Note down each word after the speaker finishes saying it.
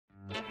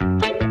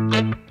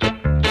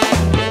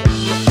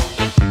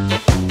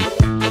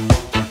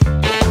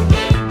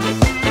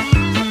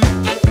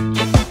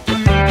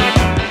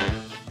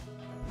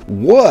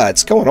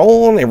What's going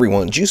on,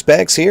 everyone?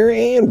 Juicebags here,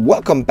 and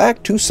welcome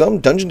back to some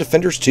Dungeon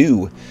Defenders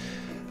 2.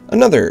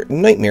 Another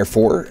Nightmare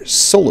 4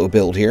 solo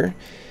build here.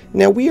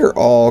 Now, we are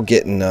all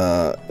getting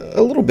a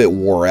little bit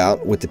wore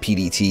out with the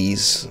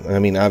PDTs. I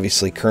mean,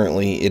 obviously,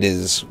 currently, it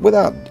is,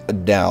 without a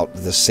doubt,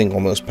 the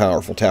single most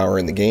powerful tower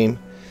in the game.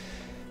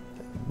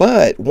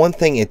 But one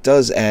thing it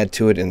does add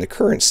to it in the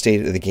current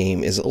state of the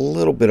game is a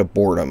little bit of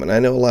boredom, and I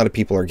know a lot of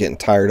people are getting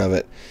tired of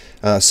it.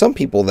 Some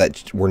people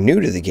that were new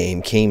to the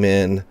game came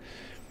in,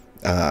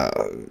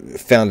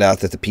 found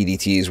out that the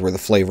PDTs were the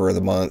flavor of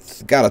the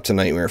month, got up to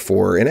Nightmare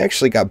 4, and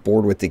actually got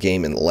bored with the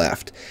game and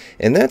left.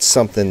 And that's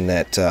something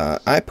that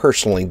I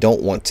personally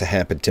don't want to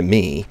happen to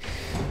me.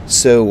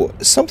 So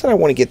something I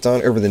want to get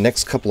done over the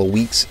next couple of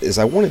weeks is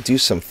I want to do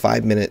some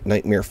 5-minute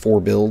Nightmare 4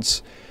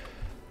 builds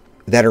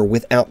that are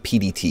without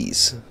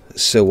PDTs.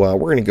 So we're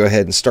going to go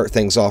ahead and start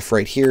things off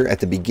right here at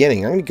the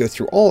beginning. I'm going to go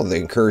through all of the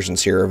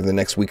incursions here over the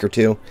next week or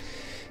two.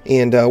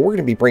 And we're going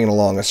to be bringing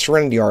along a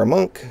Serenity Aura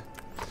Monk,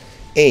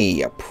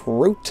 a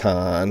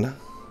Proton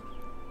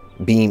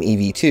Beam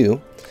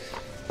EV2,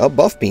 a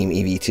Buff Beam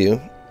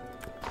EV2,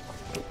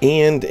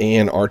 and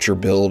an Archer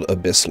build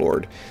Abyss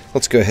Lord.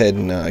 Let's go ahead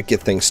and get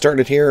things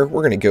started here.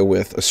 We're going to go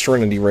with a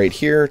Serenity right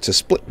here to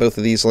split both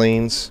of these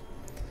lanes.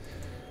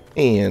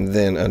 And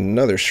then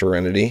another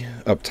Serenity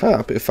up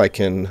top if I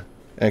can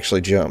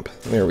actually jump.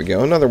 There we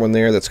go. Another one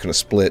there that's going to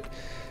split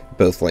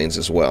both lanes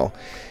as well.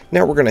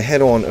 Now we're going to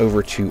head on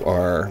over to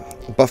our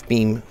Buff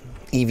Beam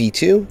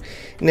EV2.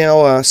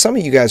 Now, some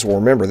of you guys will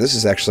remember this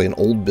is actually an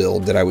old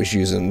build that I was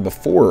using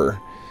before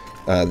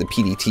the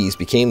PDTs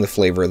became the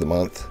flavor of the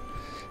month.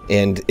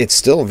 And it's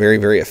still very,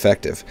 very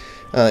effective.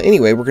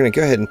 Anyway, we're going to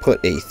go ahead and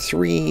put a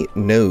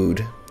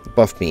 3-node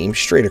Buff Beam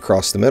straight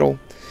across the middle.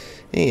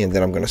 And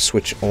then I'm going to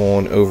switch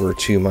on over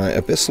to my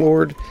Abyss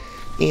Lord.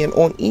 And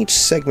on each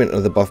segment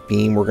of the Buff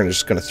Beam, we're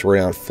just going to throw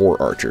down 4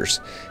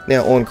 archers.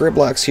 Now, on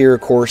Gribloks here,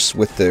 of course,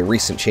 with the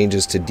recent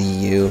changes to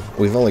DU,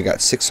 we've only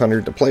got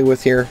 600 to play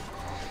with here.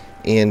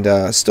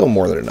 And still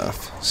more than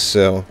enough.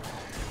 So,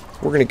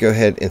 we're going to go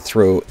ahead and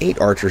throw 8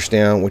 archers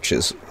down, which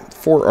is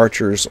 4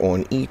 archers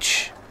on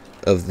each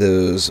of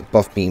those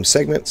Buff Beam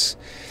segments.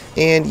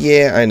 And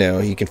yeah, I know,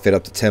 you can fit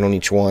up to 10 on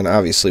each one.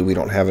 Obviously, we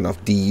don't have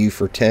enough DU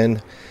for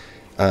 10.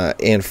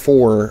 And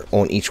 4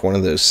 on each one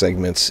of those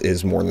segments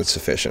is more than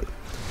sufficient.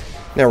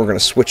 Now we're going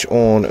to switch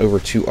on over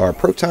to our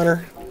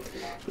Protoner,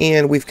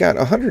 and we've got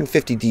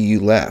 150 DU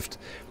left,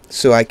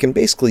 so I can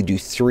basically do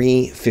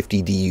 3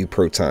 50 DU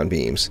Proton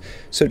Beams.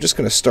 So just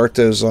going to start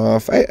those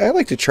off. I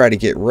like to try to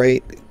get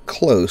right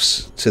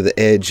close to the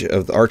edge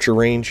of the Archer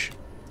range,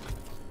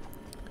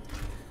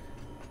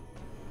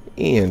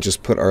 and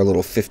just put our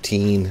little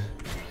 50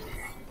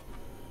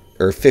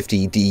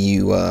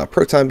 DU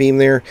Proton Beam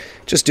there,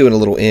 just doing a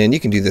little in. You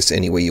can do this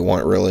any way you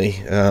want,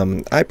 really.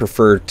 I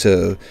prefer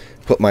to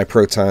put my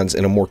protons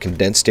in a more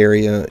condensed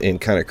area and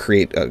kind of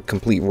create a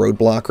complete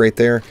roadblock right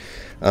there.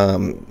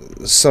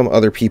 Some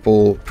other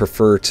people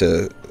prefer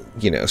to,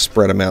 you know,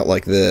 spread them out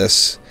like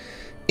this.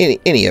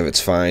 Any of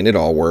it's fine. It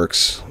all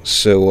works.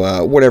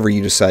 So whatever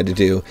you decide to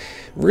do.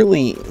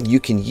 Really, you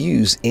can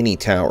use any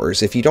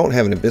towers. If you don't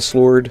have an Abyss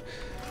Lord,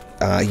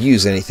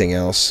 use anything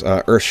else.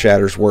 Earth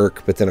Shatters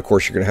work, but then of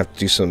course you're going to have to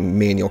do some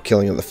manual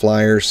killing of the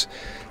flyers.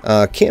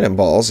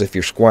 Cannonballs, if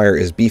your squire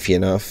is beefy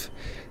enough.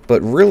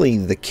 But really,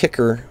 the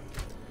kicker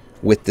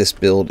with this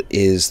build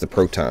is the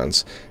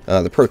protons.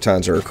 The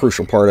protons are a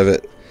crucial part of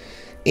it.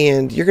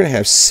 And you're going to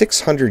have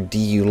 600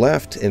 DU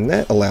left, and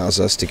that allows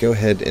us to go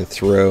ahead and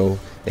throw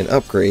an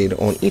upgrade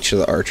on each of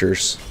the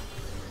archers.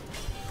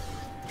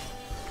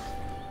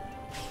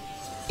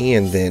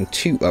 And then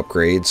 2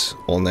 upgrades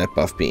on that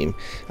Buff Beam.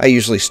 I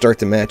usually start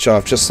the match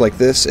off just like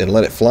this and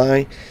let it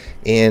fly.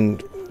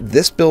 And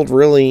this build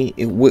really,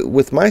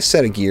 with my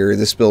set of gear,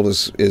 this build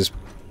is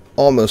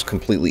almost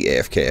completely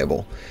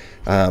AFKable.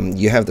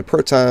 You have the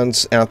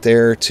protons out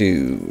there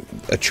to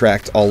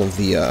attract all of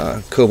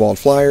the Kobold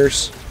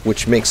flyers,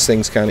 which makes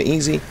things kind of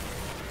easy.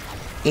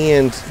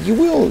 And you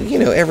will, you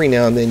know, every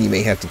now and then you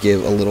may have to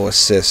give a little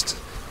assist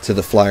to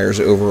the flyers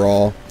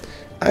overall.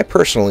 I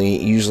personally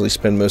usually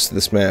spend most of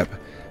this map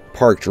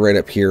parked right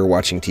up here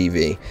watching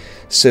TV.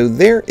 So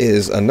there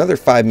is another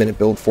 5-minute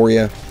build for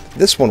you.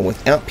 This one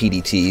without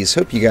PDTs.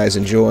 Hope you guys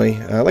enjoy.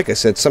 Like I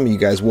said, some of you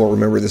guys will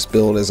remember this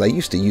build as I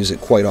used to use it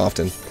quite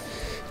often.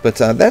 But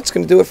that's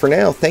going to do it for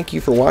now. Thank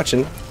you for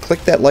watching.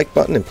 Click that like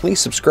button and please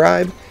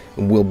subscribe.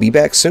 And we'll be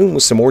back soon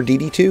with some more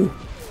DD2.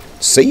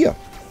 See ya!